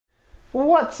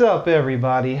What's up,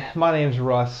 everybody? My name's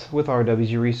Russ with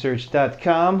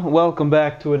rwresearch.com. Welcome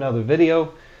back to another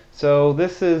video. So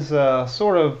this is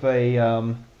sort of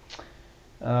a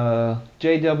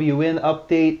JWN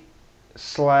update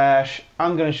slash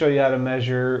I'm going to show you how to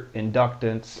measure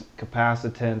inductance,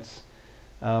 capacitance,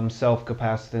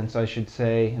 self-capacitance I should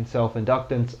say, and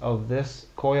self-inductance of this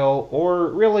coil, or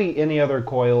really any other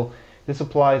coil. This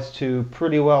applies to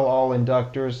pretty well all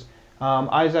inductors.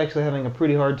 I was actually having a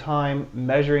pretty hard time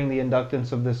measuring the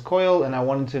inductance of this coil, and I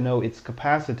wanted to know its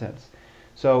capacitance.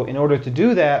 So in order to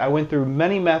do that, I went through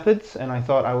many methods, and I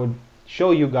thought I would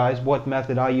show you guys what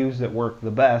method I used that worked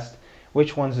the best,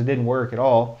 which ones that didn't work at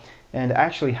all, and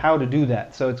actually how to do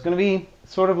that. So it's going to be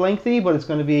sort of lengthy, but it's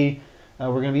going to be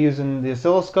we're going to be using the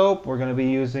oscilloscope, we're going to be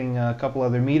using a couple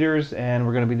other meters, and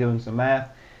we're going to be doing some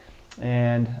math.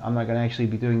 And I'm not going to actually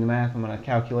be doing the math, I'm going to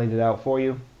calculate it out for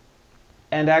you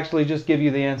and actually just give you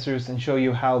the answers and show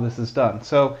you how this is done.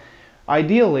 So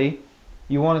ideally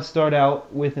you want to start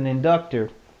out with an inductor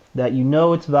that you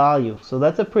know its value. So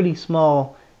that's a pretty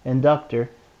small inductor.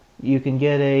 You can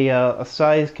get a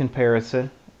size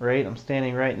comparison, right? I'm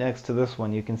standing right next to this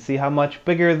one. You can see how much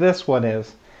bigger this one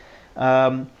is.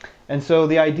 And so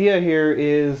the idea here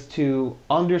is to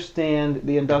understand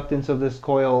the inductance of this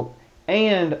coil,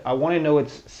 and I want to know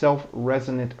its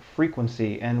self-resonant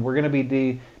frequency, and we're going to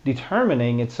be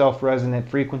determining its self-resonant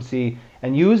frequency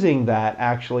and using that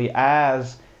actually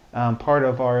as part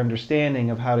of our understanding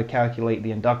of how to calculate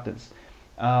the inductance.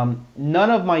 None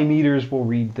of my meters will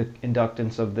read the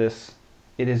inductance of this.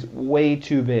 It is way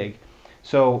too big.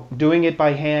 So doing it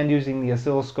by hand using the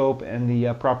oscilloscope and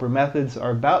the proper methods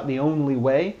are about the only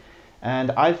way.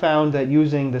 And I found that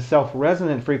using the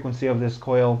self-resonant frequency of this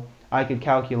coil, I could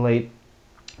calculate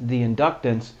the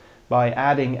inductance by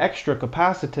adding extra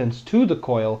capacitance to the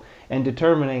coil and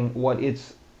determining what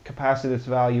its capacitance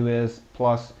value is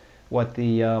plus what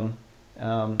the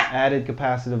added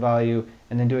capacitive value,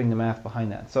 and then doing the math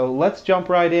behind that. So let's jump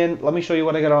right in. Let me show you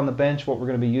what I got on the bench, what we're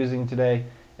going to be using today,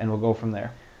 and we'll go from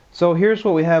there. So here's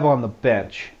what we have on the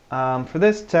bench. For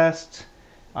this test,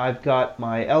 I've got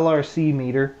my LRC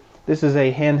meter. This is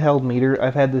a handheld meter.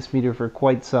 I've had this meter for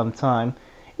quite some time.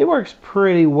 It works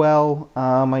pretty well.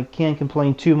 I can't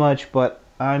complain too much, but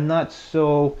I'm not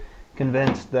so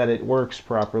convinced that it works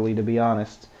properly, to be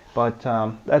honest. But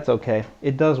that's okay.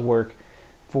 It does work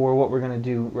for what we're going to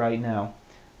do right now.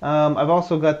 I've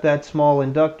also got that small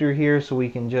inductor here so we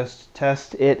can just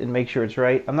test it and make sure it's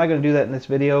right. I'm not going to do that in this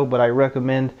video, but I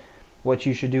recommend what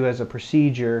you should do as a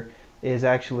procedure is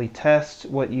actually test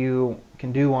what you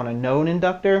can do on a known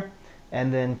inductor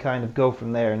and then kind of go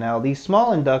from there. Now these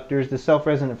small inductors, the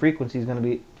self-resonant frequency is going to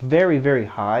be very, very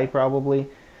high probably,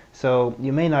 so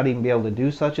you may not even be able to do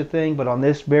such a thing, but on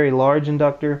this very large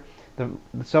inductor, the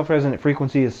self-resonant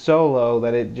frequency is so low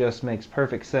that it just makes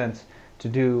perfect sense to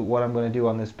do what I'm going to do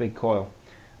on this big coil.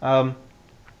 I've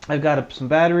got some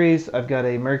batteries, I've got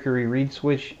a mercury reed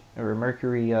switch, or a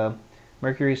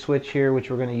mercury switch here, which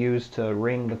we're going to use to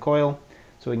ring the coil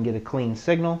so we can get a clean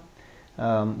signal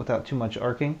without too much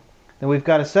arcing. Then we've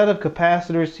got a set of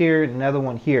capacitors here, another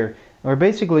one here. And we're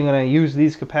basically going to use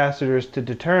these capacitors to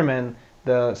determine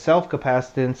the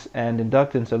self-capacitance and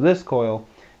inductance of this coil.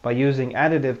 By using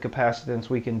additive capacitance,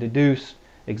 we can deduce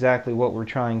exactly what we're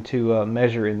trying to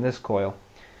measure in this coil,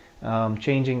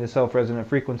 changing the self-resonant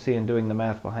frequency and doing the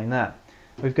math behind that.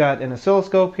 We've got an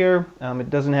oscilloscope here. It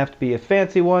doesn't have to be a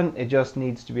fancy one, it just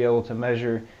needs to be able to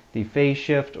measure the phase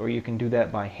shift, or you can do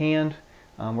that by hand.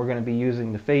 We're going to be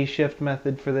using the phase shift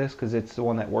method for this because it's the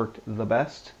one that worked the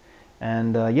best.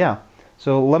 And yeah,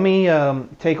 so let me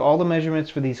take all the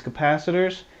measurements for these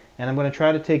capacitors, and I'm going to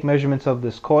try to take measurements of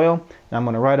this coil, and I'm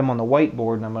going to write them on the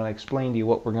whiteboard, and I'm going to explain to you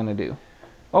what we're going to do.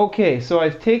 Okay, so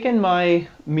I've taken my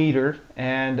meter,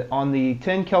 and on the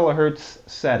 10 kilohertz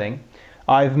setting,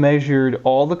 I've measured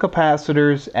all the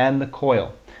capacitors and the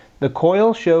coil. The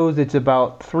coil shows it's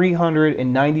about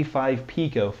 395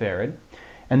 picofarad.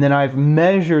 And then I've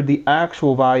measured the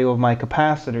actual value of my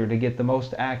capacitor to get the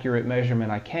most accurate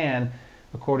measurement I can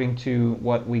according to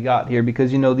what we got here,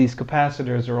 because you know these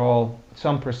capacitors are all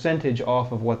some percentage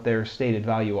off of what their stated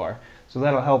value are. So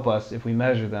that'll help us if we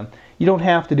measure them. You don't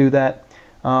have to do that,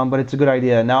 but it's a good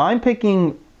idea. Now I'm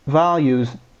picking values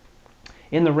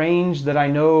in the range that I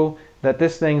know that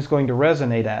this thing's going to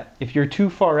resonate at. If you're too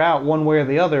far out one way or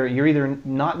the other, you're either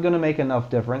not going to make enough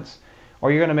difference,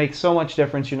 or you're going to make so much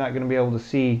difference you're not going to be able to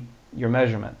see your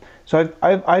measurement. So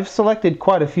I've selected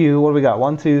quite a few. What do we got?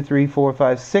 1, 2, 3, 4,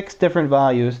 5, 6 different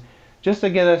values just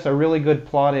to get us a really good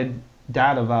plotted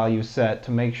data value set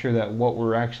to make sure that what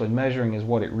we're actually measuring is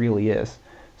what it really is.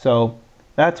 So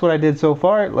that's what I did so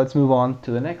far. Let's move on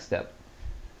to the next step.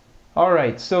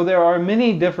 Alright, so there are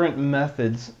many different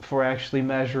methods for actually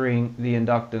measuring the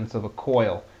inductance of a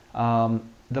coil.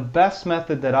 The best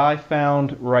method that I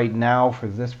found right now for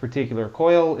this particular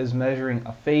coil is measuring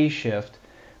a phase shift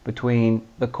between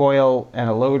the coil and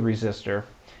a load resistor,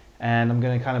 and I'm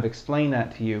going to kind of explain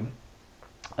that to you.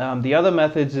 The other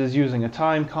methods is using a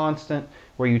time constant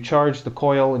where you charge the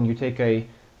coil and you take a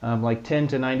like 10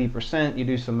 to 90%, you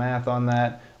do some math on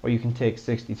that, or you can take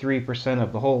 63%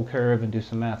 of the whole curve and do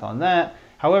some math on that.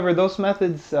 However, those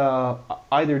methods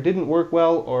either didn't work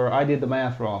well or I did the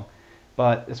math wrong.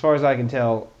 But as far as I can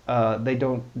tell, they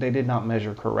did not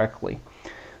measure correctly.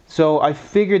 So I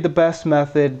figured the best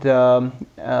method,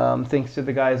 thanks to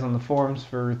the guys on the forums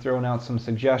for throwing out some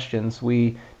suggestions,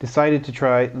 we decided to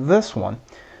try this one.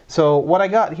 So what I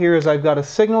got here is I've got a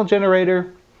signal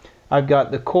generator, I've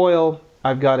got the coil,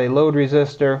 I've got a load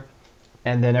resistor,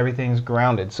 and then everything's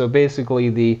grounded. So basically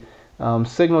the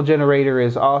signal generator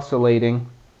is oscillating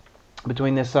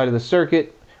between this side of the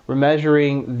circuit. We're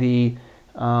measuring the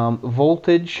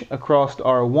voltage across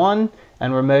R1,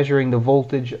 and we're measuring the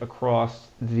voltage across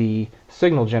the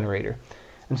signal generator.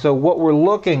 And so what we're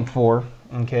looking for,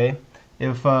 okay,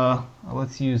 if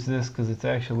let's use this because it's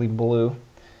actually blue,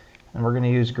 and we're going to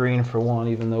use green for one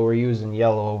even though we're using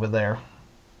yellow over there.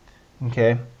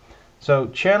 Okay, so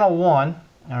channel 1,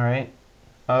 alright,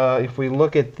 if we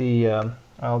look at the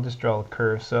I'll just draw a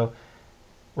curve. So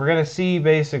we're going to see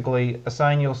basically a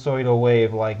sinusoidal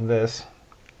wave like this.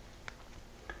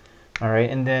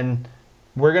 Alright, and then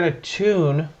we're going to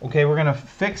tune, okay, we're going to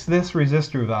fix this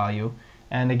resistor value,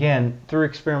 and again, through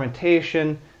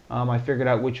experimentation, I figured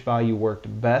out which value worked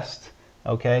best,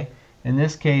 okay. In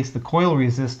this case, the coil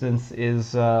resistance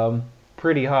is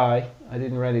pretty high. I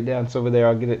didn't write it down, it's over there,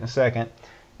 I'll get it in a second.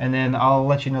 And then I'll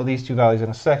let you know these two values in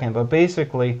a second, but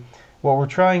basically, what we're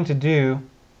trying to do,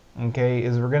 okay,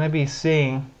 is we're going to be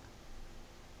seeing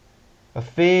a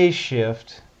phase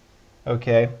shift,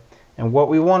 okay. And what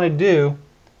we want to do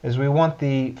is we want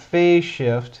the phase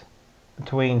shift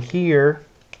between here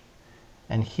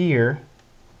and here.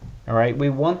 Alright, we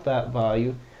want that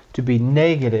value to be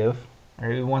negative.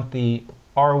 Alright, we want the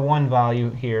R1 value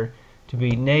here to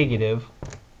be negative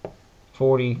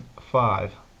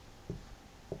 45.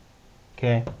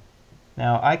 Okay,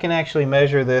 now I can actually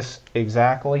measure this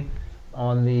exactly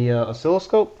on the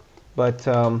oscilloscope, but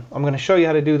I'm going to show you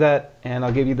how to do that, and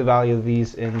I'll give you the value of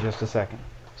these in just a second.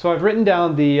 So I've written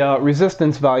down the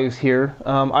resistance values here.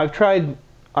 I've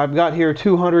got here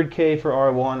 200K for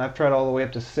R1. I've tried all the way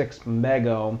up to 6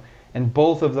 megohm, and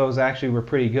both of those actually were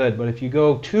pretty good. But if you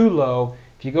go too low,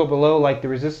 if you go below like the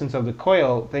resistance of the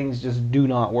coil, things just do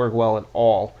not work well at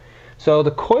all. So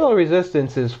the coil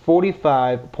resistance is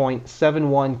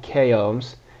 45.71 k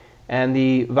ohms, and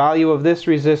the value of this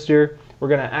resistor, we're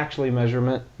going to actually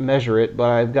measure it, but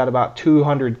I've got about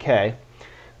 200K.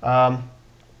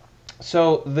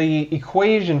 So the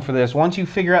equation for this, once you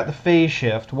figure out the phase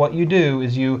shift, what you do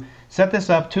is you set this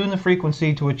up, tune the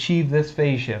frequency to achieve this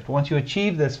phase shift. Once you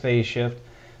achieve this phase shift,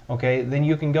 okay, then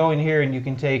you can go in here and you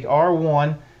can take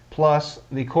R1 plus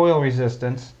the coil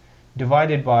resistance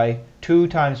divided by 2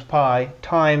 times pi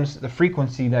times the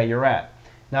frequency that you're at.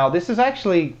 Now this is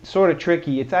actually sort of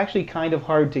tricky. It's actually kind of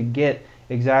hard to get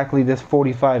exactly this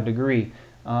 45 degree.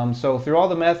 So through all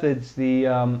the methods, the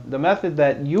method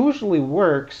that usually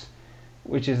works,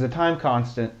 which is the time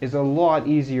constant, is a lot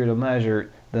easier to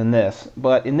measure than this.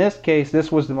 But in this case,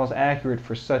 this was the most accurate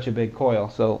for such a big coil.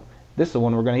 So this is the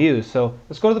one we're going to use. So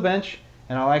let's go to the bench,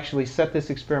 and I'll actually set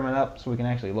this experiment up so we can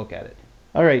actually look at it.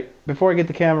 Alright, before I get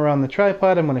the camera on the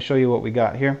tripod, I'm going to show you what we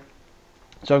got here.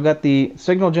 So I've got the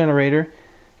signal generator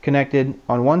connected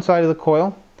on one side of the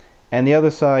coil and the other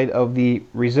side of the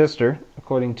resistor,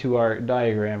 according to our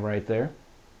diagram right there.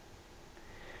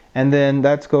 And then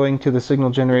that's going to the signal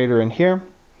generator in here.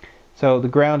 So the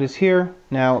ground is here.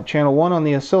 Now channel 1 on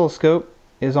the oscilloscope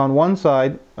is on one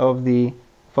side of the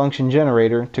function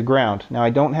generator to ground. Now I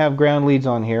don't have ground leads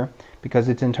on here because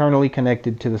it's internally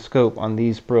connected to the scope on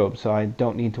these probes, so I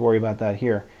don't need to worry about that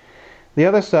here. The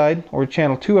other side, or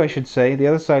channel 2 I should say, the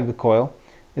other side of the coil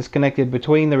is connected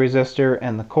between the resistor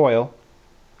and the coil.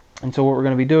 And so what we're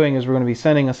going to be doing is we're going to be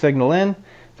sending a signal in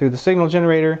through the signal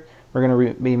generator. We're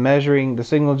going to be measuring the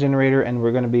signal generator, and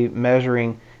we're going to be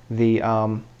measuring the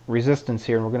resistance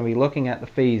here, and we're going to be looking at the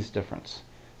phase difference.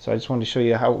 So I just wanted to show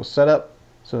you how it was set up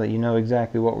so that you know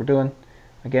exactly what we're doing.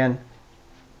 Again,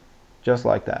 just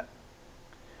like that.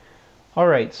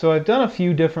 Alright, so I've done a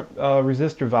few different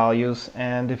resistor values,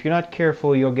 and if you're not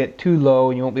careful you'll get too low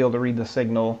and you won't be able to read the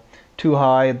signal. Too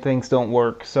high and things don't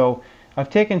work. So I've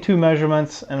taken 2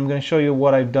 measurements, and I'm going to show you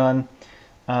what I've done.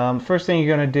 First thing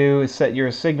you're going to do is set your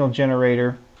signal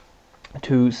generator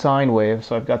to sine wave.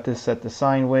 So I've got this set to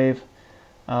sine wave.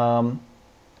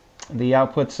 The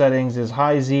output settings is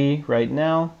high Z right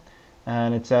now,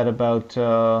 and it's at about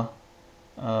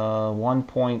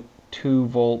 1.2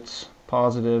 volts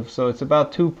positive, so it's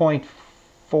about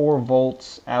 2.4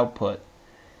 volts output.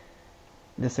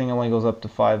 This thing only goes up to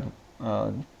 5 this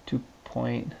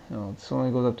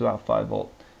only goes up to about 5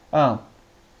 volt.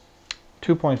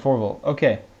 2.4 volt.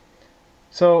 Okay,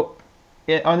 so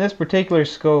on this particular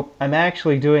scope I'm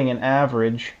actually doing an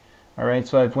average. Alright,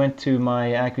 so I've went to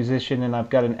my acquisition and I've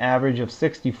got an average of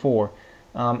 64.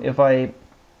 If I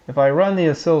run the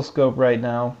oscilloscope right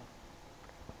now,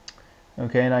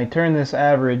 okay, and I turn this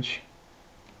average,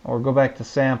 or go back to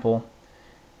sample,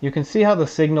 you can see how the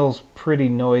signal's pretty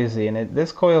noisy, and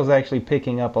this coil is actually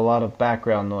picking up a lot of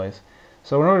background noise.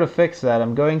 So in order to fix that,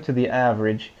 I'm going to the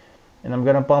average, and I'm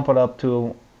going to bump it up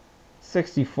to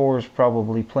 64 is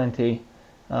probably plenty.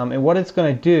 And what it's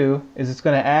going to do is it's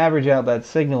going to average out that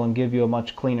signal and give you a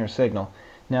much cleaner signal.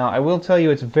 Now I will tell you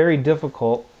it's very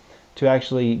difficult to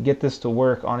actually get this to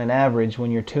work on an average when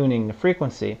you're tuning the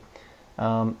frequency,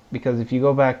 because if you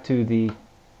go back to the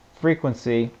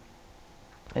frequency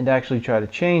and actually try to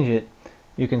change it,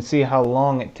 you can see how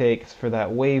long it takes for that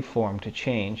waveform to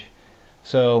change.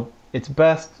 So it's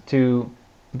best to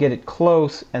get it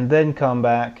close and then come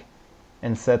back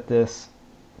and set this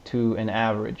to an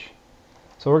average.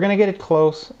 So we're going to get it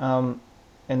close, and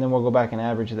then we'll go back and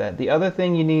average that. The other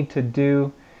thing you need to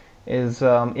do is,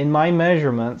 in my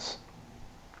measurements,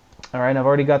 alright, I've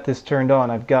already got this turned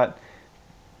on. I've got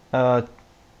I've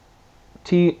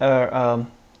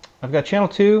got channel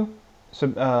 2,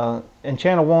 so, and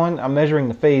channel 1, I'm measuring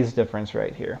the phase difference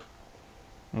right here.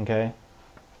 Okay,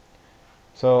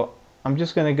 so I'm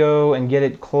just going to go and get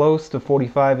it close to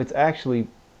 45. It's actually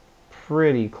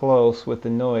pretty close with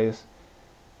the noise.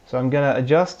 So I'm going to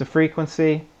adjust the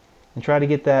frequency and try to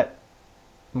get that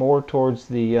more towards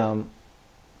the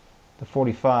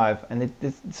 45. And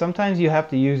sometimes you have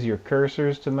to use your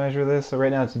cursors to measure this. So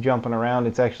right now it's jumping around.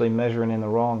 It's actually measuring in the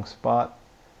wrong spot.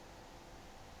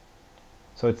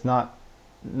 So it's not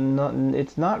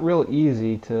real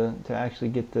easy to actually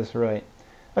get this right.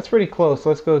 That's pretty close.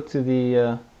 Let's go to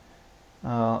the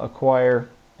acquire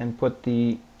and put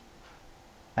the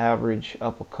average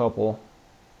up a couple.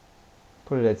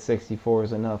 Put it at 64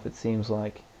 is enough, it seems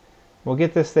like. We'll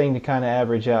get this thing to kind of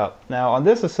average out. Now on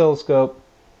this oscilloscope,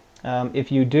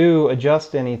 if you do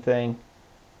adjust anything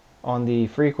on the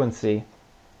frequency,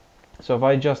 so if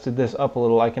I adjusted this up a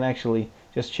little, I can actually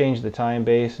just change the time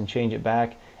base and change it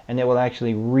back, and it will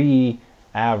actually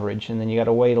re-average, and then you got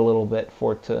to wait a little bit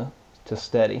for it to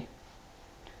steady.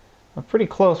 I'm pretty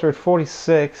close. We're at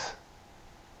 46.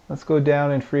 Let's go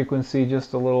down in frequency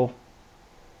just a little.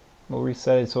 We'll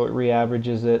reset it so it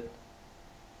re-averages it.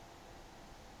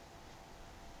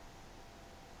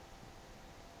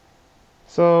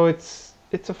 So it's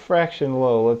a fraction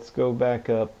low. Let's go back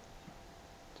up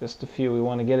just a few. We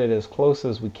want to get it as close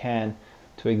as we can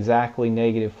to exactly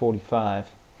negative 45.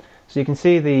 So you can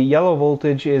see the yellow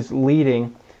voltage is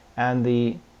leading and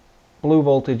the blue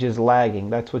voltage is lagging.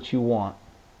 That's what you want.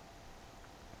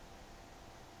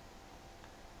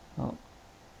 Oh.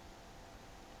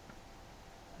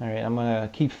 Alright, I'm going to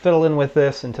keep fiddling with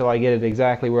this until I get it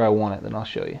exactly where I want it, then I'll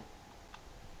show you.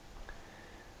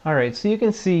 Alright, so you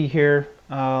can see here,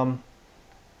 you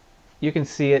can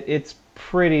see it's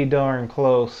pretty darn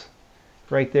close.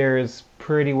 Right there is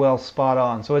pretty well spot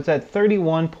on. So it's at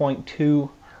 31.2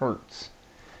 Hertz.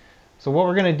 So what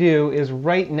we're going to do is,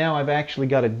 right now I've actually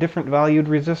got a different valued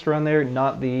resistor on there,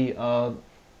 not the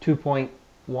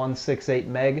 2.168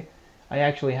 meg. I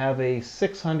actually have a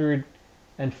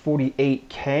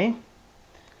 648K.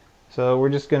 So we're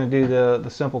just going to do the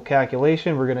simple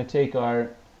calculation. We're going to take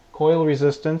our coil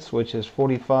resistance, which is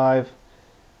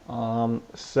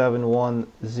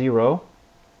 45,710,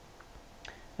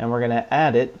 and we're going to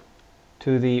add it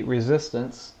to the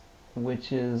resistance,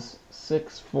 which is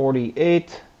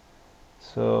 648.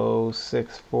 So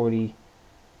 648K.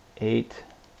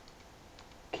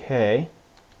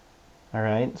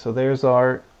 Alright, so there's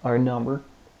our number.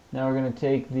 Now we're going to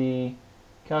take the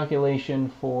calculation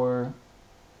for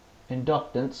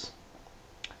inductance,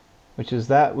 which is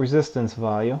that resistance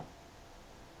value.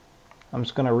 I'm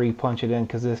just going to re-punch it in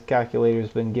because this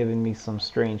calculator's been giving me some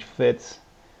strange fits.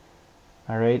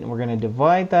 Alright, and we're going to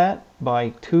divide that by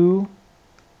 2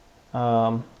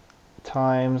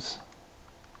 times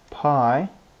pi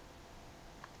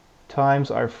times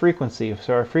our frequency.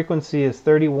 So our frequency is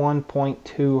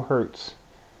 31.2 Hertz.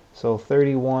 So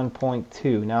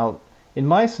 31.2. Now in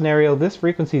my scenario, this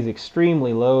frequency is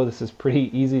extremely low. This is pretty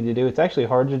easy to do. It's actually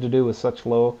harder to do with such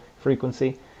low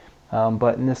frequency.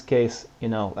 But in this case, you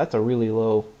know, that's a really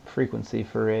low frequency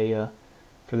for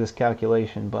this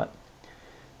calculation. But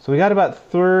so we got about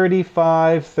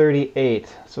 35,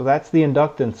 38. So that's the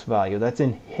inductance value. That's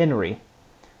in Henry.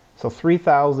 So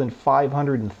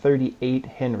 3,538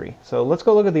 Henry. So let's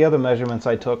go look at the other measurements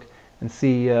I took and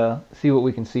see what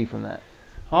we can see from that.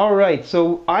 All right,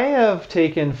 so I have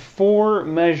taken 4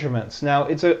 measurements. Now,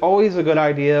 it's always a good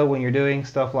idea when you're doing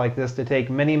stuff like this to take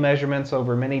many measurements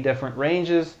over many different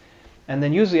ranges and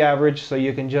then use the average so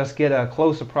you can just get a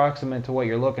close approximate to what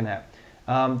you're looking at.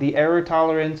 The error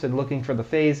tolerance and looking for the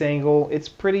phase angle, it's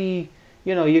pretty,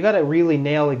 you know, you got to really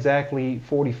nail exactly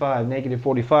 45, negative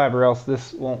 45, or else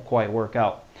this won't quite work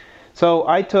out. So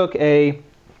I took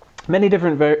many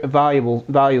different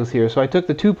values here. So I took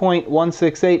the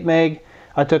 2.168 meg,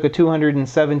 I took a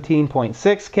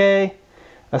 217.6K,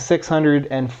 a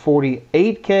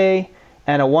 648K,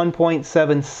 and a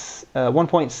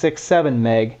 1.67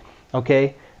 meg.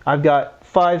 Okay, I've got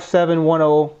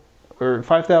 5710 or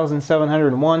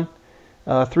 5,701,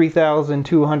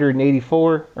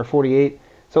 3,284 or 48.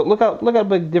 So look how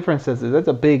big difference this is. That's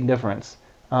a big difference.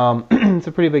 It's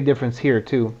a pretty big difference here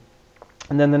too.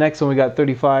 And then the next one we got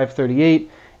 35,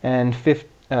 38, and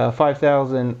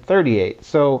 5,038.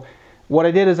 So what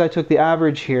I did is I took the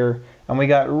average here, and we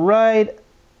got right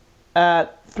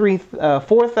at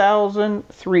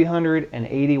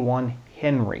 4,381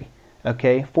 Henry.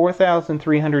 Okay,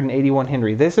 4,381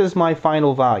 Henry. This is my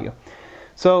final value.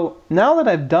 So now that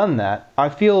I've done that, I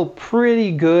feel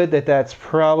pretty good that that's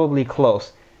probably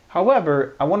close.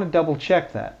 However, I want to double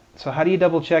check that. So how do you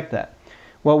double check that?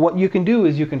 Well, what you can do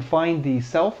is you can find the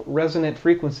self-resonant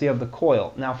frequency of the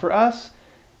coil. Now for us,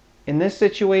 in this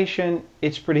situation,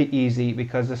 it's pretty easy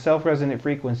because the self-resonant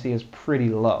frequency is pretty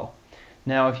low.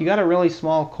 Now, if you got a really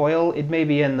small coil, it may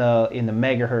be in the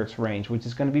megahertz range, which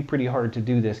is going to be pretty hard to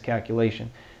do this calculation.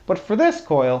 But for this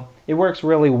coil, it works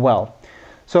really well.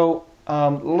 So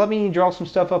let me draw some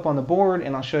stuff up on the board,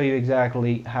 and I'll show you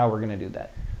exactly how we're going to do that.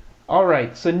 All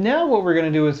right, so now what we're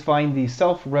going to do is find the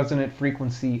self-resonant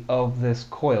frequency of this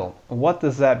coil. What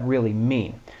does that really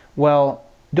mean? Well,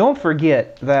 don't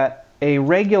forget that a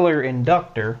regular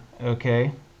inductor,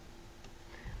 okay,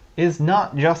 is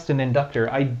not just an inductor.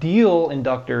 Ideal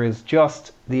inductor is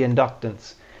just the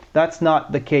inductance. That's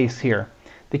not the case here.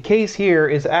 The case here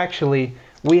is actually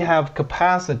we have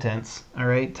capacitance, all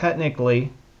right,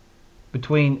 technically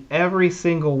between every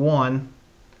single one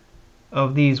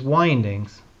of these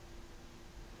windings,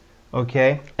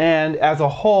 okay, and as a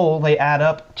whole they add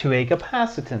up to a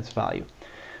capacitance value.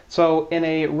 So in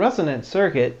a resonant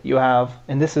circuit, you have,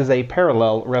 and this is a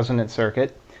parallel resonant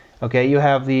circuit, okay, you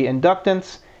have the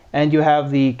inductance and you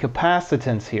have the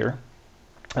capacitance here,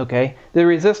 okay. The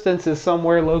resistance is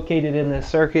somewhere located in this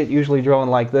circuit, usually drawn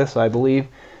like this, I believe,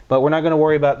 but we're not going to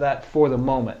worry about that for the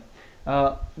moment.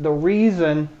 The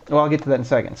reason, well, I'll get to that in a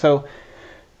second. So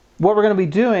what we're going to be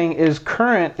doing is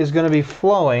current is going to be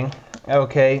flowing,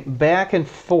 okay, back and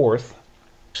forth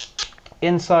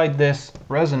inside this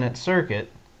resonant circuit.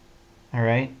 All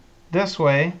right, this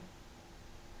way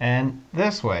and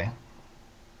this way.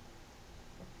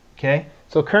 Okay,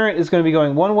 so current is going to be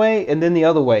going one way and then the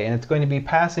other way, and it's going to be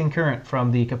passing current from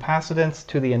the capacitance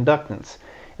to the inductance,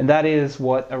 and that is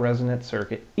what a resonant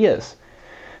circuit is.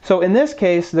 So in this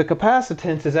case, the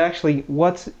capacitance is actually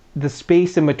what's the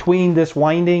space in between this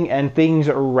winding and things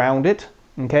around it.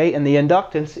 Okay, and the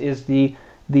inductance is the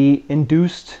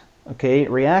induced, okay,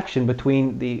 reaction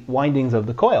between the windings of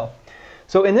the coil.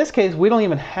 So in this case, we don't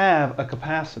even have a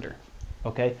capacitor,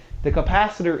 okay? The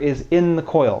capacitor is in the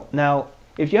coil. Now,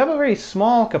 if you have a very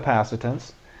small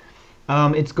capacitance,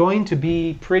 it's going to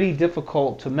be pretty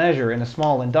difficult to measure in a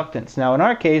small inductance. Now, in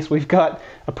our case, we've got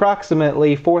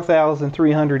approximately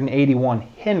 4,381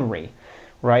 Henry,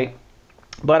 right?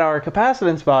 But our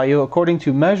capacitance value, according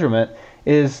to measurement,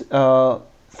 is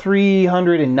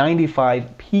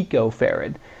 395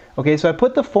 picofarad. Okay, so I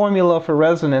put the formula for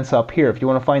resonance up here. If you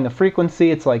want to find the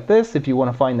frequency, it's like this. If you want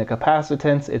to find the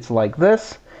capacitance, it's like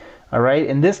this. All right,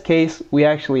 in this case, we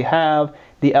actually have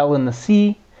the L and the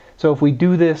C. So if we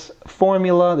do this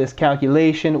formula, this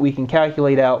calculation, we can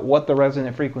calculate out what the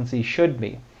resonant frequency should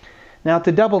be. Now,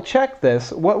 to double check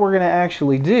this, what we're going to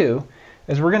actually do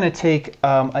is we're going to take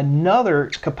another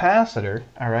capacitor,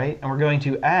 all right, and we're going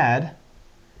to add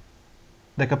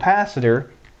the capacitor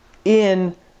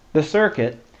in the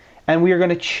circuit, and we are going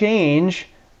to change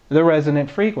the resonant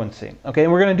frequency. Okay,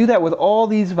 and we're going to do that with all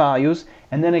these values,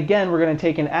 and then again we're going to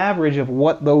take an average of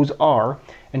what those are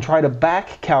and try to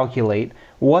back calculate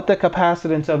what the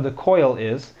capacitance of the coil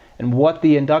is and what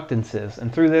the inductance is.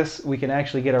 And through this we can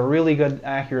actually get a really good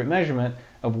accurate measurement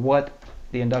of what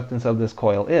the inductance of this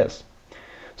coil is.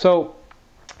 So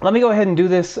let me go ahead and do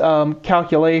this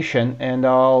calculation, and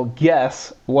I'll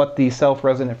guess what the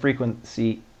self-resonant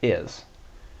frequency is.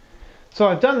 So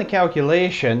I've done the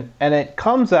calculation, and it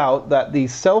comes out that the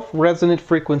self-resonant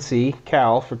frequency,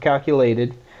 cal for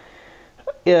calculated,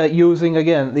 using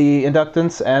again the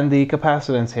inductance and the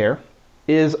capacitance here,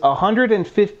 is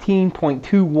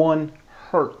 115.21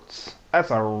 Hertz.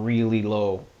 That's a really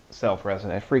low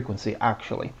self-resonant frequency,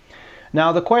 actually.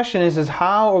 Now the question is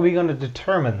how are we going to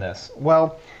determine this?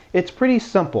 Well, it's pretty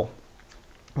simple.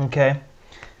 Okay,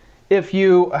 if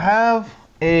you have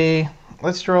a,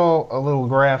 let's draw a little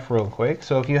graph real quick.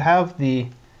 So if you have the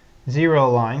 0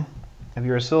 line of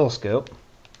your oscilloscope,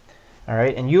 all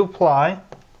right, and you apply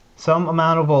some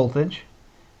amount of voltage,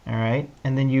 all right,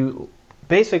 and then you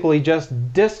basically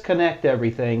just disconnect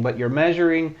everything, but you're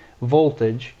measuring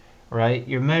voltage, right?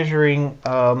 You're measuring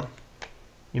the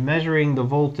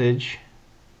voltage.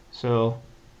 So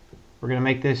we're going to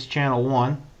make this channel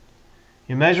 1.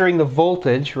 You're measuring the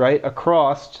voltage, right,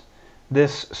 across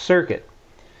this circuit.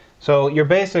 So you're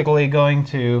basically going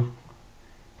to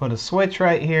put a switch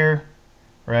right here,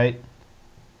 right?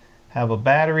 Have a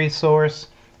battery source,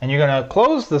 and you're going to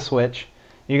close the switch.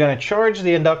 You're going to charge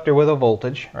the inductor with a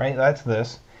voltage, right? That's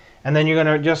this. And then you're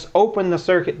going to just open the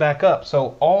circuit back up,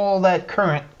 so all that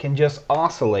current can just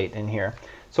oscillate in here.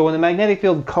 So when the magnetic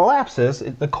field collapses,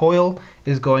 the coil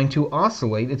is going to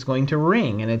oscillate, it's going to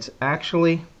ring, and it's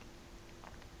actually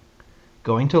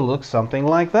going to look something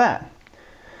like that.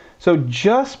 So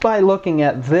just by looking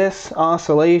at this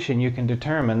oscillation, you can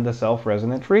determine the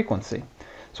self-resonant frequency.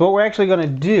 So what we're actually going to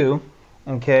do,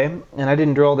 okay, and I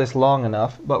didn't draw this long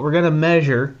enough, but we're going to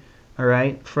measure, all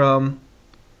right, from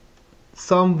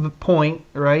some point,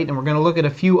 right, and we're going to look at a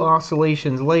few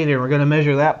oscillations later, and we're going to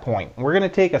measure that point. We're going to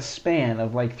take a span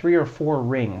of like 3 or 4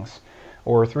 rings,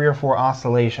 or 3 or 4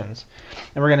 oscillations,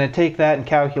 and we're going to take that and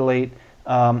calculate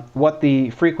what the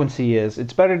frequency is.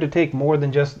 It's better to take more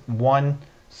than just one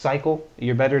cycle.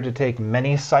 You're better to take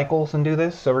many cycles and do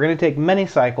this. So we're going to take many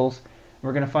cycles, and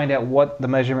we're going to find out what the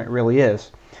measurement really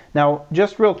is. Now,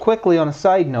 just real quickly on a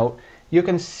side note, you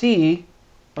can see,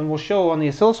 and we'll show on the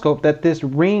oscilloscope, that this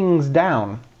rings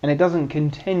down and it doesn't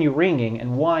continue ringing.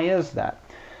 And why is that?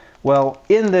 Well,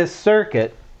 in this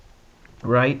circuit,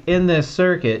 right, in this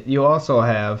circuit you also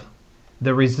have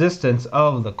the resistance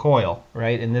of the coil,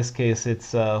 right? In this case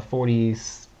it's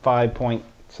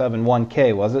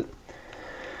 45.71K, was it?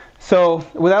 So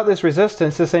without this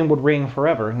resistance, this thing would ring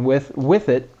forever, and with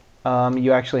it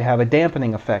you actually have a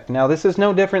dampening effect. Now this is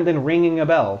no different than ringing a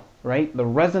bell, right? The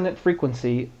resonant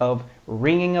frequency of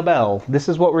ringing a bell. This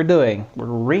is what we're doing. We're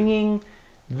ringing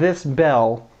this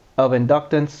bell of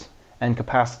inductance and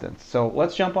capacitance. So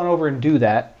let's jump on over and do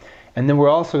that. And then we're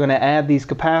also going to add these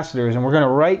capacitors, and we're going to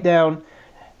write down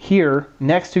here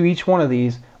next to each one of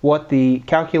these what the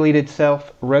calculated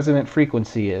self-resonant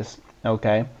frequency is.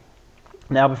 Okay.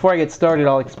 Now before I get started,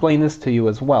 I'll explain this to you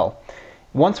as well.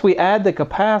 Once we add the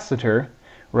capacitor,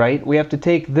 right, we have to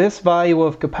take this value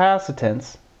of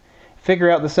capacitance,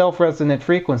 figure out the self-resonant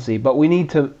frequency, but we need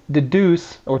to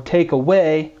deduce, or take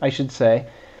away, I should say,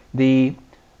 the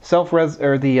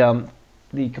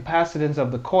the capacitance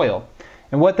of the coil.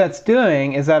 And what that's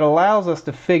doing is that allows us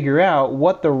to figure out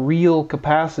what the real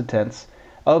capacitance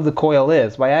of the coil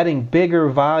is. By adding bigger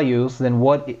values than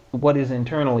what is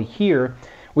internally here,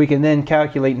 we can then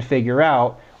calculate and figure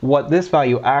out what this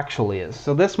value actually is.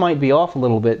 So this might be off a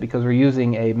little bit because we're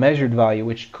using a measured value,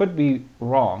 which could be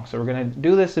wrong. So we're going to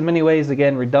do this in many ways,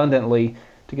 again, redundantly,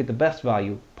 to get the best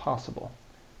value possible.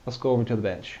 Let's go over to the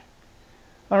bench.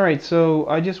 Alright, so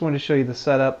I just want to show you the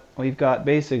setup. We've got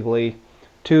basically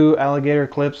 2 alligator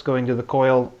clips going to the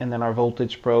coil, and then our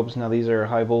voltage probes. Now these are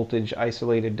high voltage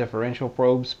isolated differential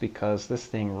probes because this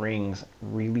thing rings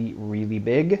really, really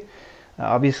big.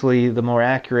 Obviously, the more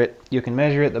accurate you can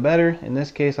measure it, the better. In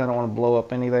this case, I don't want to blow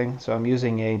up anything, so I'm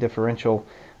using a differential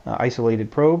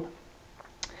isolated probe.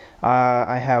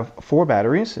 I have 4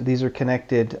 batteries. These are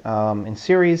connected in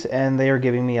series, and they are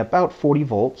giving me about 40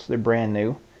 volts. They're brand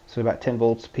new, so about 10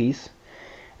 volts a piece.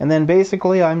 And then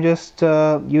basically, I'm just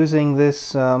using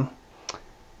this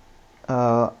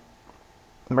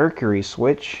mercury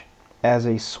switch as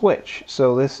a switch.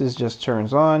 So this is just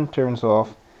turns on, turns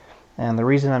off. And the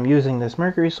reason I'm using this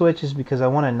mercury switch is because I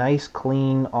want a nice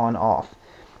clean on-off.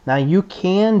 Now you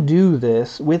can do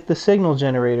this with the signal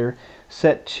generator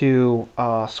set to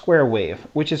square wave,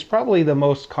 which is probably the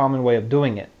most common way of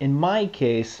doing it. In my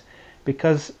case,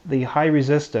 because the high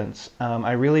resistance,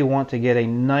 I really want to get a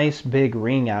nice big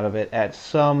ring out of it at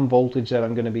some voltage that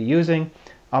I'm going to be using.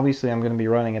 Obviously I'm going to be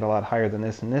running it a lot higher than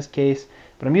this in this case,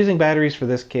 but I'm using batteries for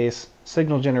this case.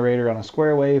 Signal generator on a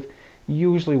square wave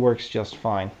usually works just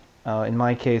fine. In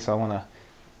my case I want a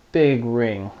big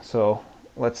ring, so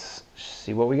let's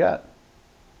see what we got.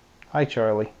 Hi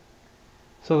Charlie.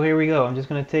 So here we go. I'm just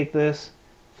going to take this,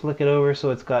 flick it over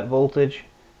so it's got voltage,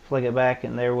 flick it back,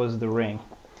 and there was the ring.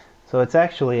 So it's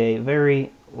actually a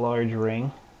very large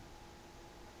ring.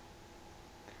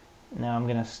 Now I'm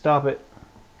going to stop it.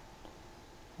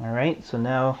 Alright, so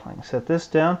now I can set this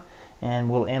down and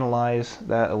we'll analyze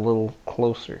that a little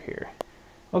closer here.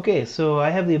 Okay, so I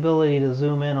have the ability to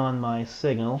zoom in on my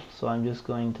signal, so I'm just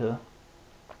going to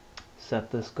set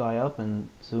this guy up and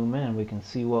zoom in and we can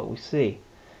see what we see.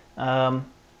 Now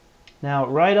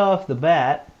right off the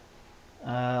bat,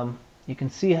 you can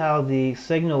see how the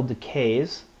signal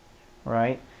decays,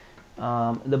 right?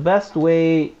 The best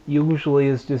way usually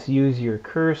is just use your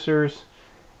cursors,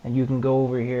 and you can go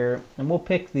over here and we'll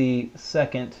pick the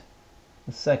second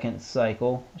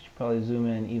cycle. I should probably zoom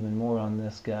in even more on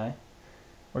this guy.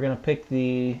 We're going to pick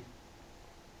the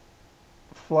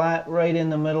flat right in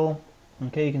the middle.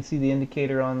 Okay, you can see the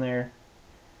indicator on there.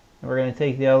 And we're going to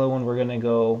take the other one. We're going to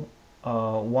go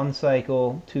 1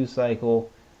 cycle, 2 cycle,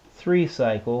 3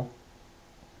 cycle.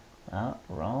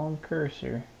 Wrong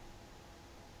cursor.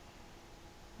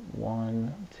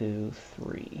 1, 2,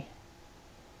 3.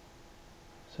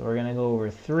 So we're going to go over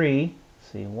 3.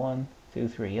 See, 1, 2,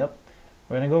 3. Yep.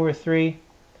 We're going to go over 3.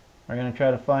 We're going to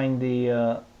try to find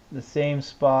the same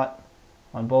spot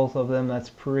on both of them. That's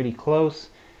pretty close.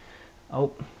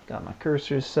 Oh, got my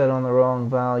cursor set on the wrong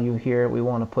value here. We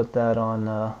want to put that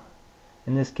on,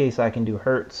 in this case I can do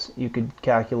hertz. You could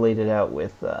calculate it out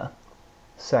with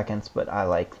seconds, but I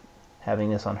like having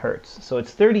this on hertz. So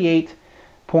it's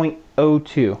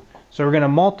 38.02. So we're going to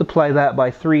multiply that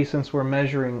by 3 since we're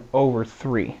measuring over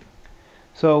 3.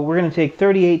 So we're going to take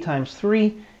 38 times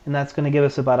 3, and that's going to give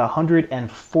us about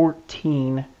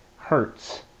 114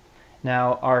 hertz.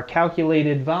 Now our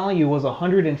calculated value was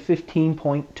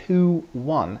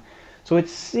 115.21. So it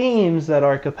seems that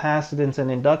our capacitance and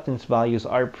inductance values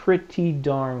are pretty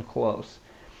darn close.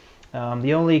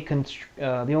 The only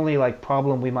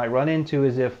problem we might run into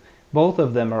is if both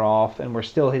of them are off and we're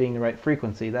still hitting the right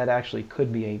frequency. That actually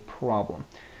could be a problem.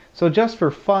 So just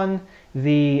for fun,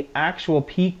 the actual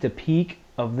peak to peak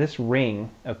of this ring,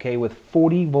 okay, with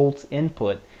 40 volts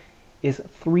input is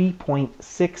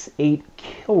 3.68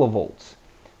 kilovolts.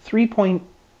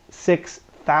 3.6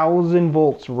 thousand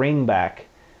volts ring back.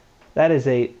 That is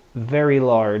a very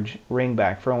large ring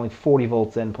back for only 40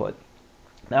 volts input.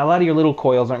 Now a lot of your little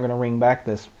coils aren't going to ring back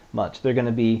this much. They're going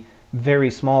to be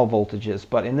very small voltages,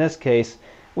 but in this case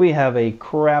we have a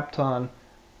crap ton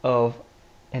of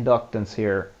inductance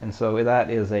here, and so that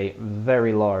is a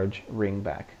very large ring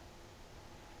back.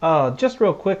 Just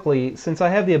real quickly, since I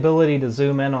have the ability to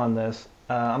zoom in on this,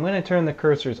 I'm going to turn the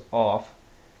cursors off.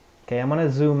 Okay, I'm going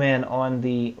to zoom in on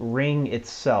the ring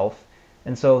itself,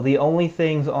 and so the only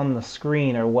things on the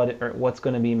screen are what's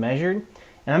going to be measured,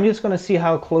 and I'm just going to see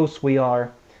how close we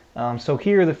are. So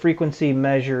here the frequency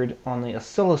measured on the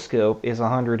oscilloscope is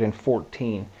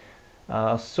 114.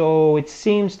 So it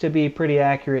seems to be pretty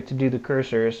accurate to do the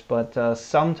cursors, but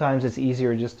sometimes it's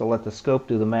easier just to let the scope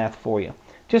do the math for you.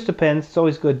 Just depends. It's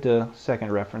always good to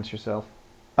second reference yourself.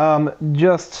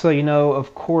 Just so you know,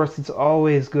 of course, it's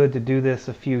always good to do this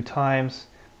a few times,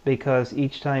 because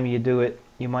each time you do it,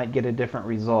 you might get a different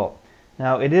result.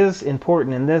 Now, it is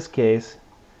important in this case,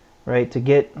 right, to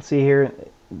get, see here,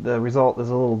 the result is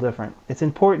a little different. It's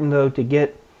important, though, to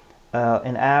get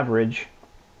an average,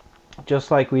 just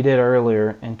like we did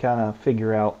earlier, and kind of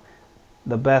figure out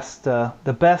the best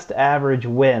average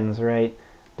wins, right?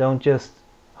 Don't just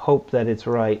hope that it's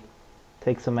right.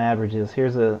 Take some averages.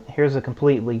 Here's a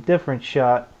completely different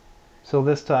shot. So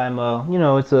this time, you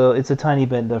know, it's a tiny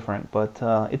bit different, but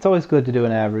it's always good to do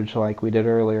an average like we did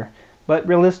earlier. But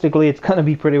realistically, it's going to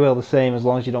be pretty well the same as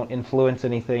long as you don't influence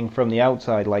anything from the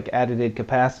outside, like added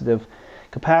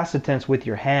capacitance with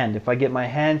your hand. If I get my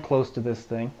hand close to this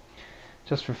thing,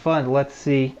 just for fun, let's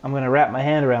see. I'm going to wrap my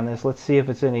hand around this. Let's see if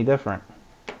it's any different.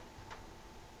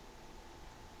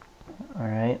 All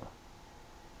right.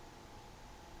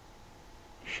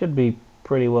 Should be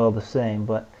pretty well the same,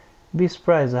 but be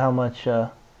surprised at how much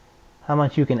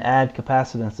you can add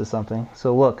capacitance to something.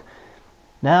 So look,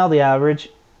 now the average,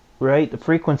 right, the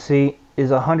frequency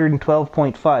is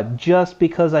 112.5 just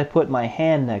because I put my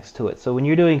hand next to it. So when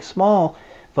you're doing small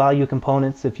value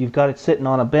components, if you've got it sitting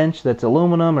on a bench that's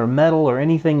aluminum or metal or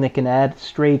anything that can add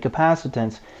stray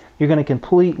capacitance, you're going to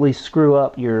completely screw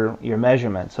up your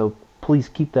measurement. So please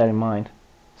keep that in mind.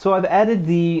 So I've added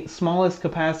the smallest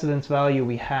capacitance value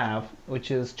we have, which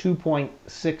is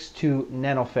 2.62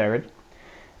 nanofarad.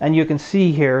 And you can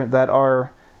see here that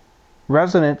our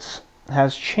resonance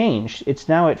has changed. It's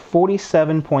now at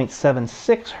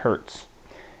 47.76 hertz.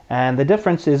 And the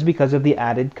difference is because of the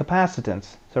added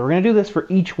capacitance. So we're going to do this for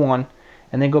each one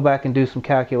and then go back and do some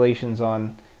calculations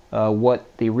on what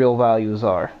the real values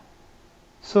are.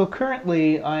 So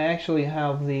currently I actually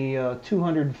have the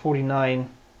 249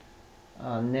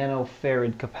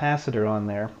 nanofarad capacitor on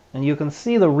there, and you can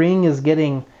see the ring is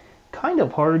getting kind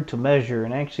of hard to measure,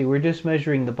 and actually we're just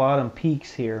measuring the bottom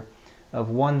peaks here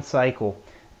of one cycle.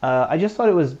 I just thought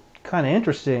it was kind of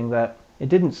interesting that it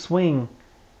didn't swing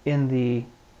in the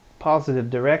positive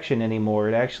direction anymore.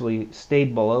 It actually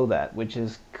stayed below that, which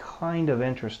is kind of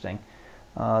interesting.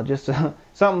 Just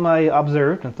something I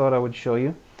observed and thought I would show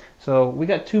you. So we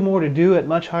got two more to do at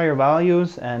much higher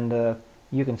values, and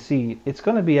you can see it's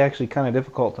going to be actually kind of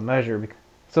difficult to measure.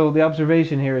 So the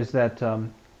observation here is that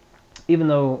even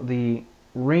though the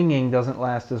ringing doesn't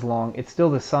last as long, it's still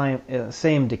the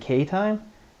same decay time,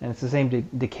 and it's the same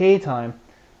decay time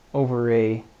over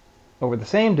the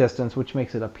same distance, which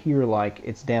makes it appear like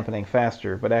it's dampening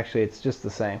faster, but actually it's just the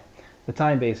same. The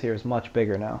time base here is much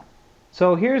bigger now.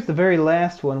 So here's the very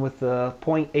last one with the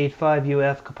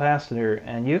 0.85 UF capacitor,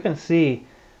 and you can see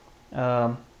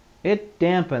it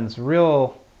dampens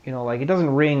real, like it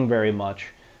doesn't ring very much.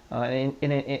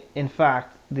 In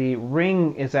fact, the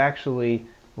ring is actually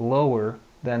lower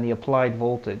than the applied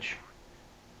voltage.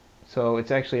 So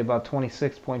it's actually about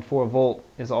 26.4 volt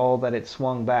is all that it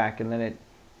swung back, and then it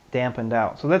dampened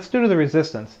out. So that's due to the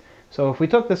resistance. So if we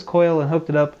took this coil and hooked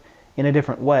it up in a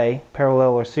different way,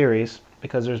 parallel or series,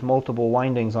 because there's multiple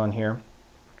windings on here,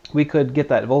 we could get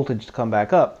that voltage to come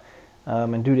back up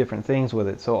and do different things with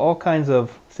it. So all kinds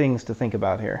of things to think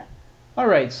about here.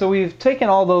 Alright, so we've taken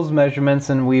all those measurements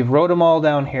and we've wrote them all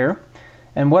down here.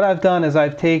 And what I've done is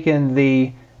I've taken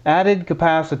the added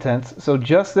capacitance, so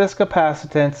just this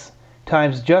capacitance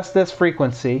times just this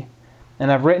frequency,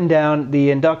 and I've written down the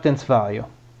inductance value.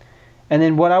 And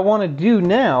then what I want to do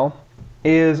now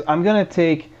is I'm going to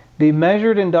take the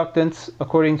measured inductance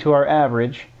according to our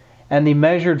average and the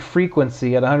measured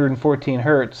frequency at 114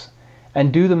 hertz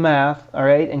and do the math,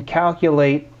 alright, and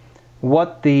calculate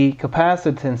what the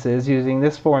capacitance is using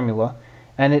this formula,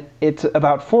 and it's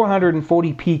about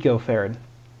 440 picofarad.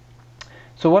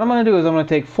 So what I'm going to do is I'm going to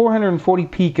take 440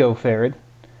 picofarad,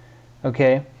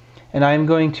 okay, and I'm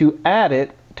going to add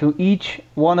it to each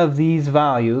one of these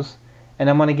values, and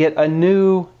I'm going to get a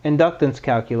new inductance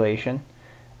calculation.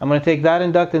 I'm going to take that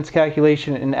inductance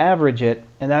calculation and average it,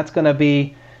 and that's going to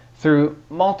be through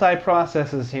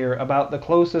multi-processes here. About the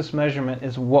closest measurement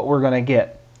is what we're going to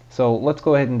get. So let's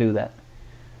go ahead and do that.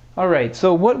 Alright,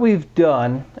 so what we've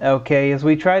done, okay, is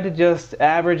we tried to just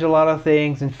average a lot of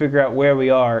things and figure out where we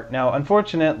are. Now,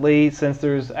 unfortunately, since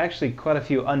there's actually quite a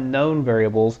few unknown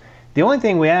variables, the only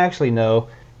thing we actually know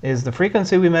is the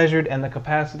frequency we measured and the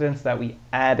capacitance that we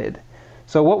added.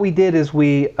 So what we did is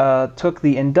we took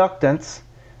the inductance,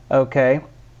 okay,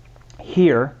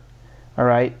 here,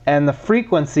 alright, and the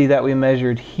frequency that we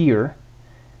measured here,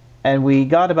 and we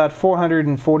got about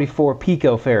 444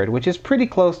 picofarad, which is pretty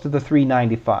close to the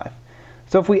 395.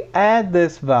 So if we add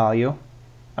this value,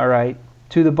 alright,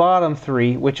 to the bottom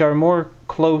three, which are more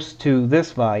close to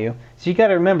this value, so you got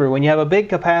to remember, when you have a big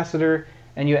capacitor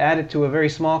and you add it to a very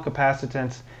small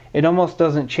capacitance, it almost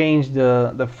doesn't change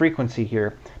the frequency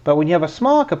here. But when you have a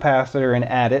small capacitor and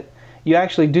add it, you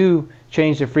actually do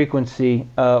change the frequency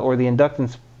or the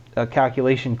inductance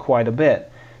calculation quite a bit.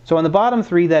 So on the bottom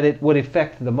three that it would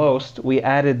affect the most, we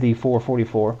added the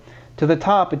 444. To the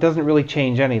top, it doesn't really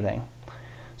change anything.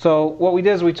 So what we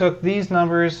did is we took these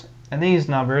numbers and these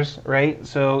numbers, right?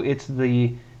 So it's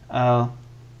the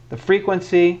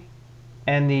frequency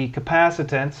and the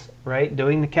capacitance, right?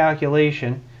 Doing the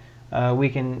calculation, we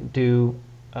can do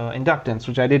inductance,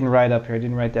 which I didn't write up here. I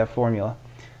didn't write that formula.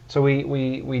 So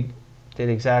we did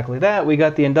exactly that. We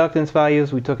got the inductance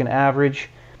values, we took an average,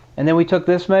 and then we took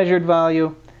this measured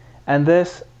value and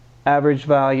this average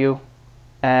value,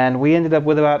 and we ended up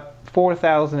with about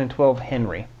 4,012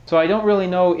 Henry. So I don't really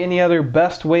know any other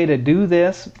best way to do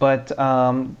this, but this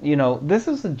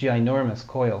is a ginormous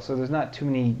coil, so there's not too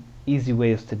many easy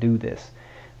ways to do this.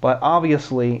 But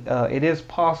obviously it is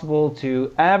possible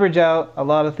to average out a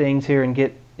lot of things here and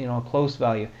get a close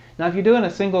value. Now if you're doing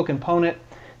a single component,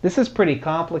 this is pretty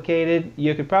complicated.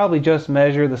 You could probably just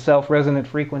measure the self-resonant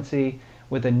frequency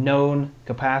with a known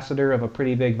capacitor of a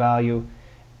pretty big value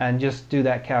and just do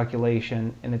that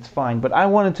calculation and it's fine. But I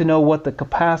wanted to know what the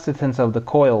capacitance of the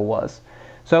coil was.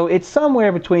 So it's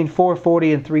somewhere between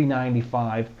 440 and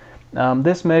 395.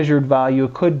 This measured value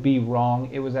could be wrong.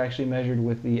 It was actually measured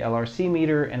with the LRC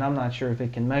meter, and I'm not sure if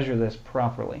it can measure this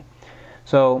properly.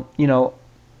 So, you know,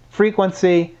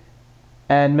 frequency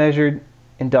and measured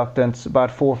inductance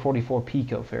about 444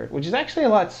 picofarad, which is actually a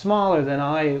lot smaller than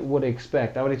I would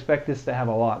expect. I would expect this to have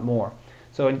a lot more.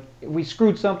 So if we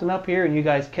screwed something up here and you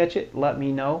guys catch it, let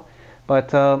me know.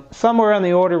 But somewhere on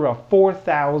the order of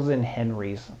 4,000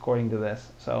 henries, according to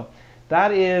this. So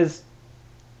that is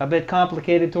a bit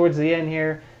complicated towards the end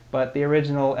here, but the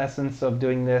original essence of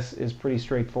doing this is pretty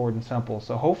straightforward and simple.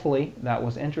 So hopefully that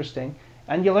was interesting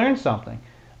and you learned something.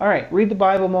 All right, read the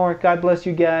Bible more. God bless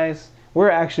you guys. We're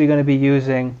actually going to be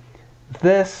using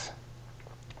this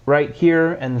right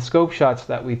here and the scope shots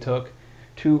that we took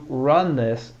to run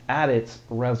this at its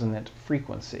resonant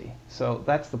frequency. So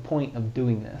that's the point of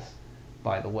doing this,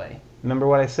 by the way. Remember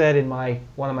what I said in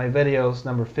one of my videos,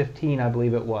 number 15 I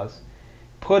believe it was.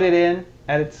 Put it in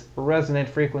at its resonant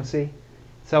frequency,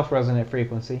 self-resonant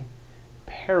frequency,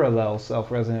 parallel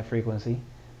self-resonant frequency,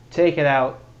 take it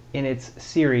out in its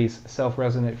series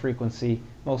self-resonant frequency,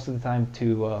 most of the time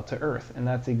to Earth. And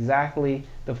that's exactly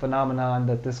the phenomenon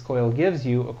that this coil gives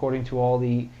you according to all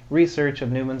the research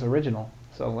of Newman's original.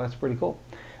 So that's pretty cool.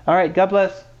 All right, God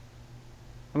bless.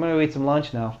 I'm going to eat some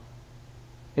lunch now.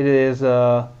 It is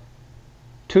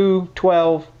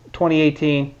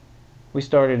 2/12/2018. We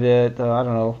started at, I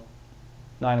don't know,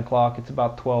 9 o'clock. It's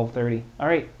about 12:30. All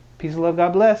right, peace and love.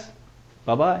 God bless.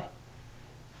 Bye-bye.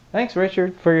 Thanks,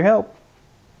 Richard, for your help.